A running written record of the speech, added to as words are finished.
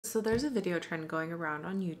So there's a video trend going around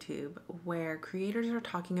on YouTube where creators are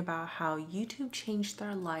talking about how YouTube changed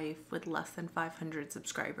their life with less than 500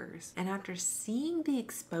 subscribers. And after seeing the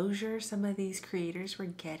exposure some of these creators were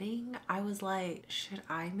getting, I was like, should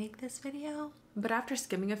I make this video? But after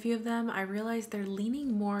skimming a few of them, I realized they're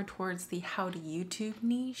leaning more towards the how to YouTube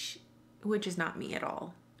niche, which is not me at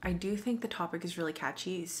all. I do think the topic is really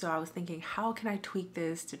catchy, so I was thinking, how can I tweak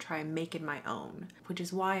this to try and make it my own? Which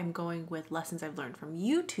is why I'm going with lessons I've learned from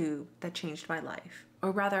YouTube that changed my life. Or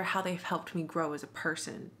rather, how they've helped me grow as a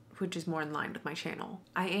person, which is more in line with my channel.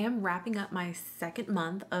 I am wrapping up my second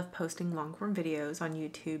month of posting long form videos on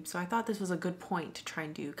YouTube, so I thought this was a good point to try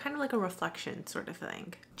and do kind of like a reflection sort of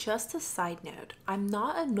thing. Just a side note, I'm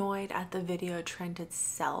not annoyed at the video trend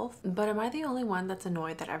itself, but am I the only one that's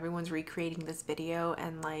annoyed that everyone's recreating this video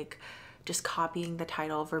and like just copying the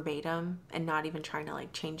title verbatim and not even trying to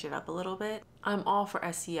like change it up a little bit? I'm all for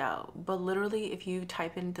SEO, but literally if you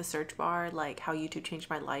type in the search bar like how YouTube changed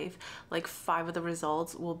my life, like 5 of the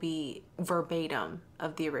results will be verbatim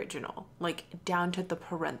of the original, like down to the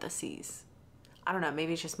parentheses. I don't know,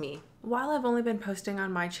 maybe it's just me. While I've only been posting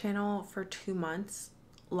on my channel for 2 months,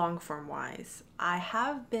 long form wise, I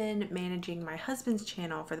have been managing my husband's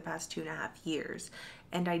channel for the past 2.5 years,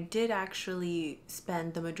 and I did actually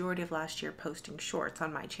spend the majority of last year posting shorts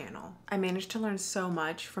on my channel. I managed to learn so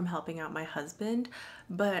much from helping out my husband,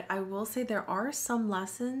 but I will say there are some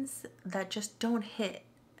lessons that just don't hit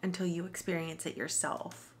until you experience it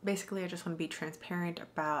yourself. Basically, I just want to be transparent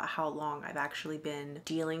about how long I've actually been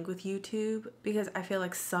dealing with YouTube, because I feel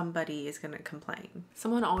like somebody is going to complain.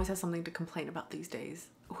 Someone always has something to complain about these days,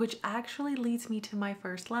 which actually leads me to my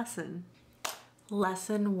first lesson.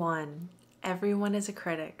 Lesson 1. Everyone is a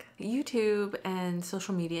critic. YouTube and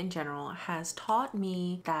social media in general has taught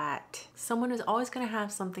me that someone is always going to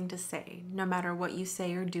have something to say, no matter what you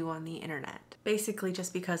say or do on the internet. Basically,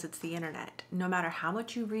 just because it's the internet. No matter how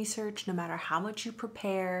much you research, no matter how much you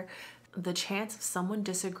prepare, the chance of someone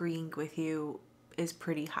disagreeing with you is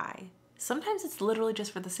pretty high. Sometimes it's literally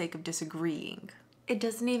just for the sake of disagreeing. It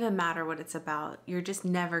doesn't even matter what it's about. You're just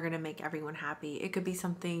never gonna make everyone happy. It could be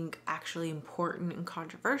something actually important and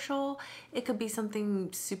controversial. It could be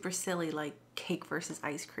something super silly like cake versus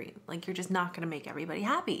ice cream. Like, you're just not gonna make everybody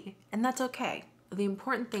happy, and that's okay. The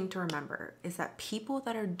important thing to remember is that people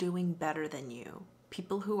that are doing better than you,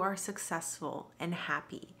 people who are successful and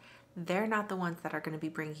happy, they're not the ones that are going to be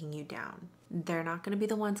bringing you down. They're not going to be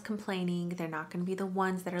the ones complaining. They're not going to be the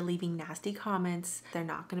ones that are leaving nasty comments. They're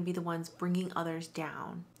not going to be the ones bringing others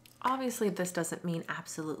down. Obviously, this doesn't mean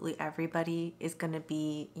absolutely everybody is going to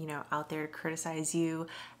be, out there to criticize you,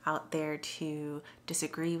 out there to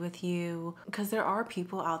disagree with you, because there are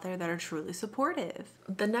people out there that are truly supportive.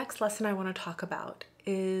 The next lesson I want to talk about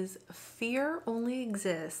is fear only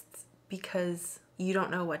exists because you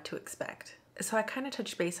don't know what to expect. So I kind of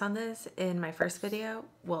touched base on this in my first video,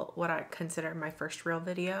 well, what I consider my first real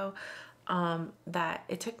video, that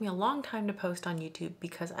it took me a long time to post on YouTube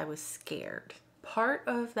because I was scared. Part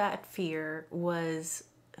of that fear was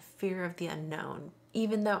fear of the unknown.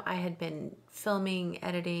 Even though I had been filming,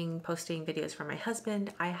 editing, posting videos for my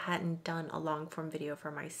husband, I hadn't done a long form video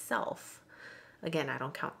for myself. Again, I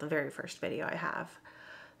don't count the very first video I have.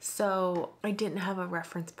 So I didn't have a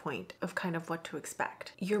reference point of kind of what to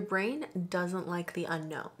expect. Your brain doesn't like the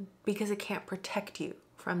unknown because it can't protect you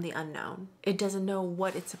from the unknown. It doesn't know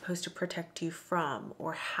what it's supposed to protect you from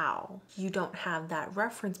or how. You don't have that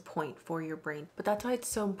reference point for your brain. But that's why it's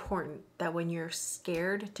so important that when you're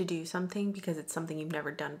scared to do something because it's something you've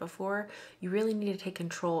never done before, you really need to take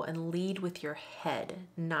control and lead with your head,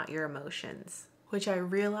 not your emotions. Which I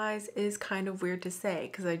realize is kind of weird to say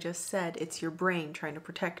because I just said it's your brain trying to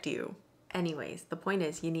protect you. Anyways, the point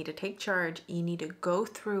is you need to take charge. You need to go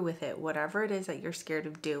through with it, whatever it is that you're scared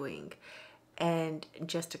of doing, and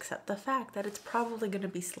just accept the fact that it's probably going to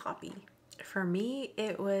be sloppy. For me,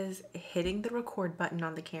 it was hitting the record button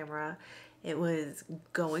on the camera. It was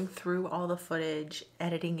going through all the footage,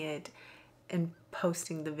 editing it, and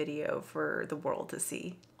posting the video for the world to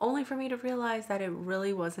see, only for me to realize that it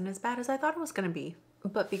really wasn't as bad as I thought it was going to be.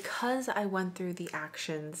 But because I went through the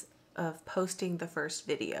actions of posting the first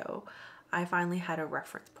video, I finally had a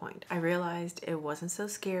reference point. I realized it wasn't so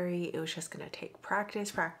scary. It was just going to take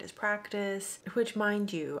practice, which,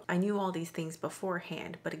 mind you, I knew all these things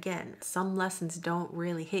beforehand. But again, some lessons don't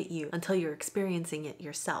really hit you until you're experiencing it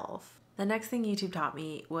yourself. The next thing YouTube taught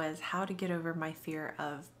me was how to get over my fear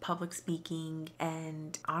of public speaking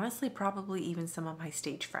and honestly probably even some of my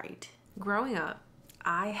stage fright. Growing up,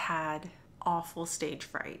 I had awful stage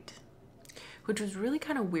fright, which was really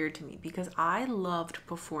kind of weird to me because I loved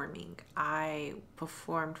performing. I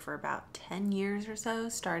performed for about 10 years or so,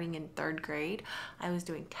 starting in 3rd grade. I was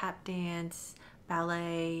doing tap dance,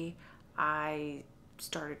 ballet. I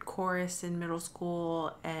started chorus in middle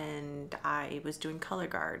school, and I was doing color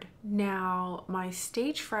guard. Now, my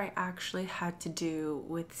stage fright actually had to do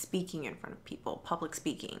with speaking in front of people, public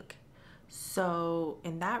speaking. So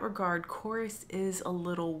in that regard, chorus is a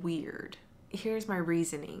little weird. Here's my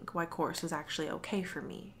reasoning why chorus was actually okay for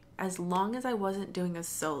me. As long as I wasn't doing a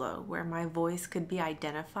solo where my voice could be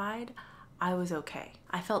identified, I was okay.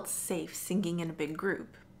 I felt safe singing in a big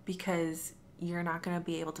group because you're not going to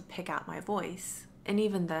be able to pick out my voice. And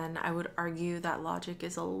even then, I would argue that logic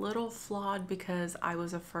is a little flawed because I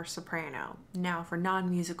was a first soprano. Now, for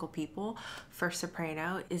non-musical people, first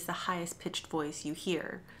soprano is the highest pitched voice you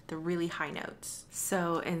hear, the really high notes.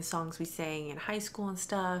 So in songs we sang in high school and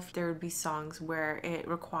stuff, there would be songs where it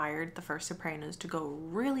required the first sopranos to go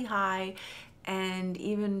really high. And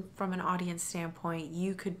even from an audience standpoint,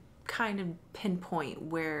 you could kind of pinpoint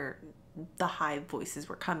where the high voices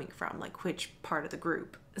were coming from, like which part of the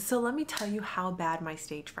group. So let me tell you how bad my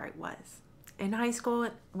stage fright was. In high school,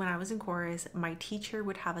 when I was in chorus, my teacher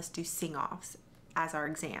would have us do sing-offs as our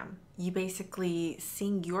exam. You basically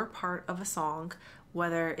sing your part of a song,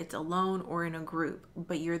 whether it's alone or in a group,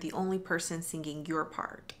 but you're the only person singing your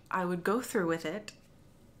part. I would go through with it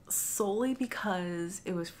solely because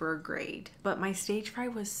it was for a grade, but my stage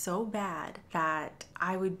fright was so bad that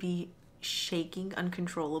I would be shaking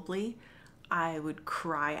uncontrollably. I would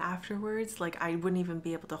cry afterwards. Like, I wouldn't even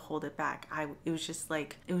be able to hold it back. It was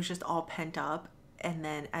just all pent up. And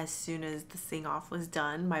then as soon as the sing off was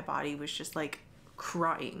done, my body was just like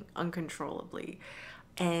crying uncontrollably.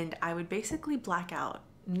 And I would basically black out,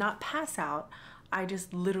 not pass out. I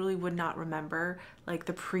just literally would not remember like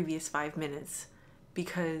the previous 5 minutes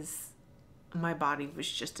because my body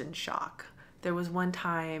was just in shock. There was one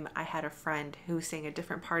time I had a friend who sang a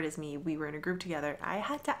different part as me. We were in a group together. I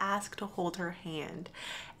had to ask to hold her hand.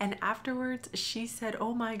 And afterwards she said,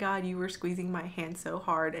 "Oh my God, you were squeezing my hand so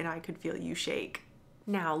hard and I could feel you shake."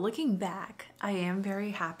 Now, looking back, I am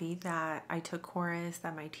very happy that I took chorus,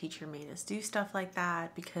 that my teacher made us do stuff like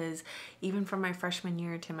that, because even from my freshman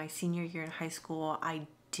year to my senior year in high school, I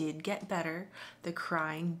did get better. The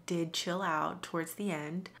crying did chill out towards the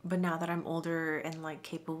end. But now that I'm older and like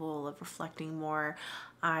capable of reflecting more,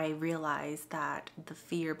 I realized that the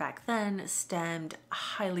fear back then stemmed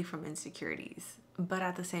highly from insecurities. But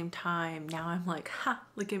at the same time, now I'm like, ha,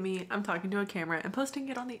 look at me. I'm talking to a camera and posting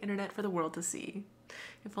it on the internet for the world to see.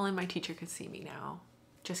 If only my teacher could see me now.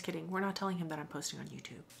 Just kidding. We're not telling him that I'm posting on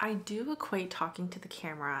YouTube. I do equate talking to the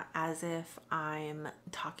camera as if I'm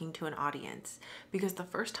talking to an audience, because the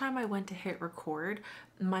first time I went to hit record,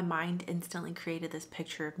 my mind instantly created this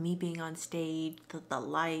picture of me being on stage, the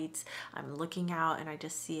lights, I'm looking out and I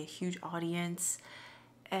just see a huge audience.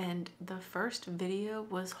 And the first video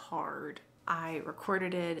was hard. I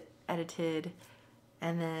recorded it, edited,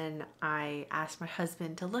 and then I asked my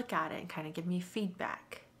husband to look at it and kind of give me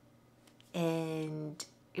feedback. And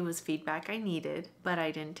it was feedback I needed, but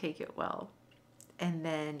I didn't take it well. And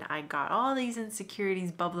then I got all these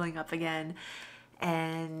insecurities bubbling up again.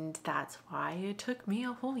 And that's why it took me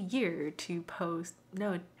a whole year to post.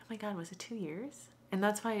 No, oh my God, was it 2 years? And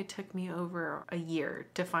that's why it took me over a year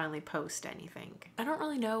to finally post anything. I don't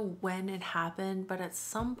really know when it happened, but at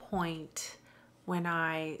some point when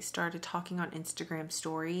I started talking on Instagram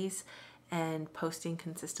stories and posting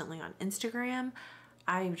consistently on Instagram,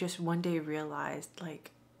 I just one day realized,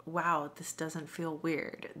 like, wow, this doesn't feel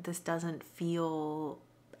weird. This doesn't feel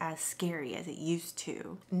as scary as it used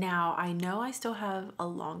to. Now, I know I still have a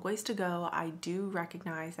long ways to go. I do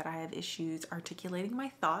recognize that I have issues articulating my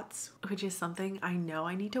thoughts, which is something I know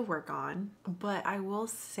I need to work on. But I will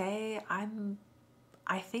say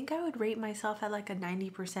I think I would rate myself at like a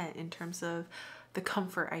 90% in terms of the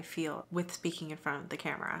comfort I feel with speaking in front of the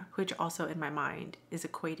camera, which also in my mind is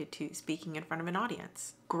equated to speaking in front of an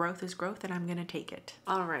audience. Growth is growth and I'm gonna take it.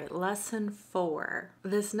 All right, lesson 4.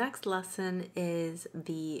 This next lesson is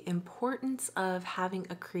the importance of having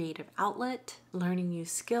a creative outlet, learning new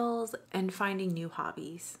skills, and finding new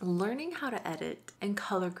hobbies. Learning how to edit and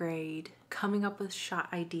color grade, coming up with shot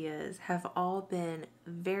ideas have all been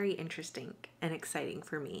very interesting and exciting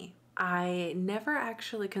for me. I never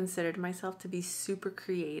actually considered myself to be super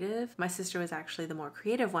creative. My sister was actually the more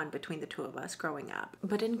creative one between the two of us growing up.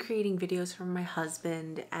 But in creating videos for my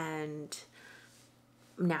husband and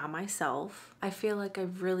now myself, I feel like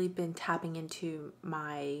I've really been tapping into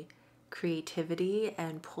my creativity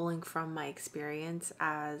and pulling from my experience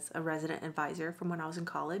as a resident advisor from when I was in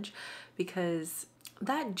college, because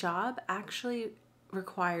That job actually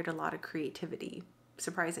required a lot of creativity,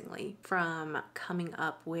 surprisingly, from coming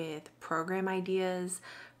up with program ideas,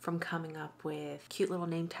 from coming up with cute little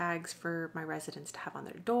name tags for my residents to have on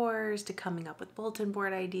their doors, to coming up with bulletin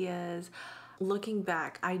board ideas. Looking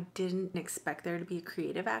back, I didn't expect there to be a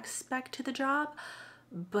creative aspect to the job,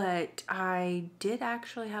 but I did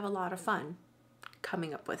actually have a lot of fun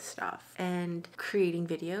coming up with stuff, and creating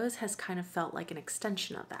videos has kind of felt like an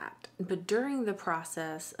extension of that. But during the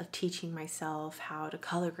process of teaching myself how to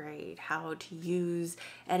color grade, how to use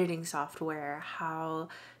editing software, how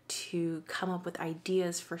to come up with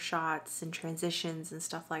ideas for shots and transitions and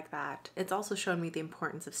stuff like that, it's also shown me the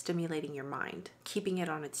importance of stimulating your mind, keeping it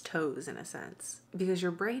on its toes in a sense, because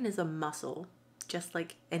your brain is a muscle just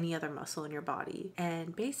like any other muscle in your body.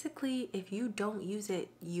 And basically, if you don't use it,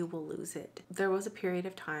 you will lose it. There was a period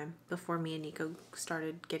of time before me and Nico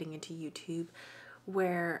started getting into YouTube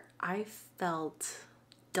where I felt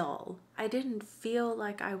dull. I didn't feel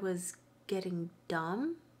like I was getting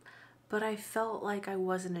dumb, but I felt like I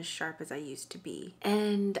wasn't as sharp as I used to be.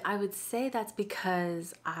 And I would say that's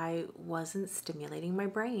because I wasn't stimulating my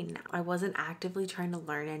brain. I wasn't actively trying to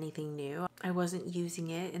learn anything new. I wasn't using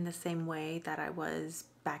it in the same way that I was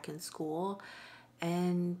back in school.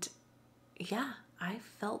 And yeah, I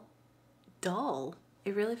felt dull.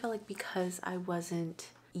 It really felt like because I wasn't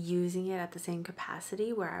using it at the same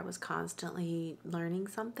capacity where I was constantly learning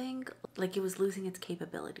something, like it was losing its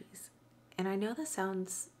capabilities. And I know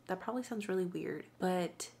that probably sounds really weird,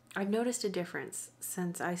 but I've noticed a difference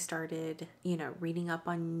since I started, reading up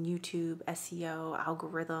on YouTube, SEO,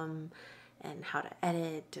 algorithm, and how to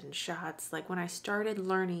edit and shots. Like when I started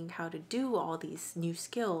learning how to do all these new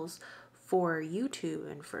skills for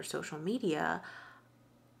YouTube and for social media,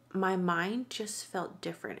 my mind just felt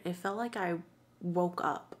different. It felt like I woke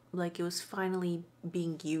up, like it was finally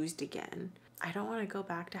being used again. I don't want to go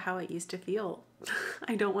back to how it used to feel.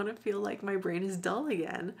 I don't want to feel like my brain is dull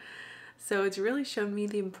again. So it's really shown me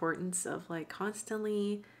the importance of like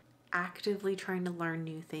constantly actively trying to learn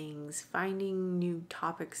new things, finding new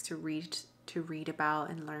topics to read about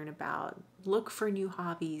and learn about. Look for new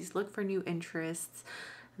hobbies, look for new interests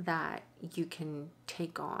that you can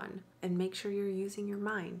take on, and make sure you're using your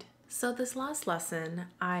mind. So this last lesson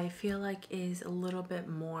I feel like is a little bit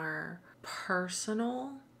more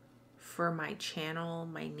personal for my channel,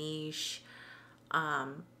 my niche,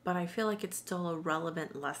 but I feel like it's still a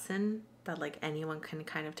relevant lesson that like anyone can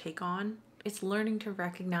kind of take on. It's learning to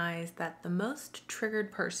recognize that the most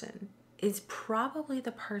triggered person is probably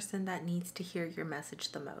the person that needs to hear your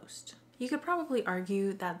message the most. You could probably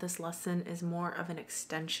argue that this lesson is more of an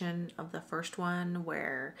extension of the first one,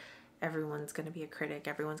 where everyone's going to be a critic,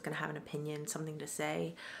 everyone's going to have an opinion, something to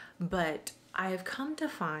say. But I've come to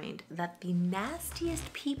find that the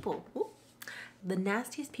nastiest people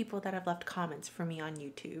that have left comments for me on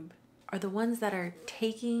YouTube are the ones that are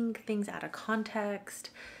taking things out of context.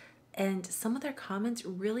 And some of their comments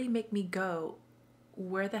really make me go,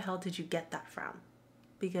 where the hell did you get that from?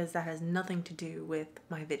 Because that has nothing to do with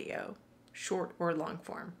my video, short or long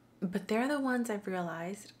form. But they're the ones I've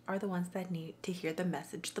realized are the ones that need to hear the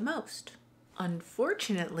message the most.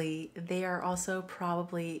 Unfortunately, they are also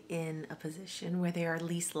probably in a position where they are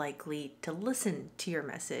least likely to listen to your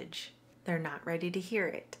message. They're not ready to hear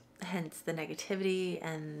it, hence the negativity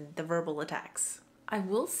and the verbal attacks. I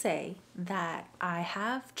will say that I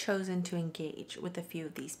have chosen to engage with a few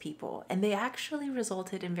of these people, and they actually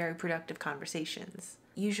resulted in very productive conversations.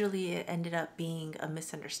 Usually it ended up being a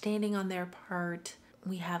misunderstanding on their part.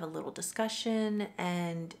 We have a little discussion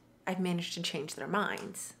and I've managed to change their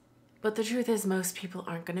minds. But the truth is, most people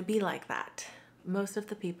aren't going to be like that. Most of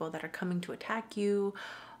the people that are coming to attack you,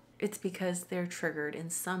 it's because they're triggered in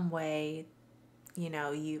some way.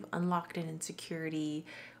 You've unlocked an insecurity,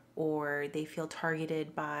 or they feel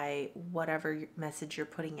targeted by whatever message you're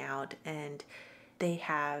putting out, and they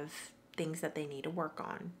have things that they need to work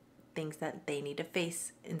on, things that they need to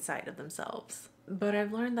face inside of themselves. But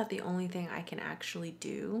I've learned that the only thing I can actually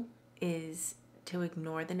do is to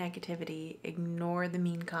ignore the negativity, ignore the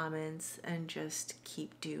mean comments, and just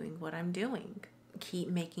keep doing what I'm doing. Keep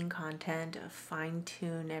making content,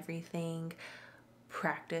 fine-tune everything,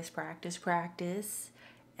 practice,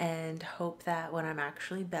 and hope that when I'm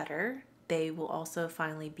actually better, they will also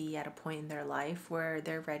finally be at a point in their life where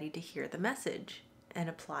they're ready to hear the message and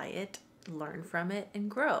apply it, learn from it, and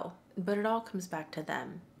grow. But it all comes back to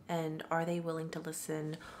them. And are they willing to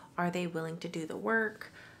listen? Are they willing to do the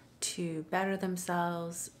work to better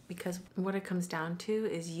themselves? Because what it comes down to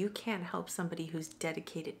is you can't help somebody who's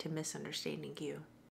dedicated to misunderstanding you.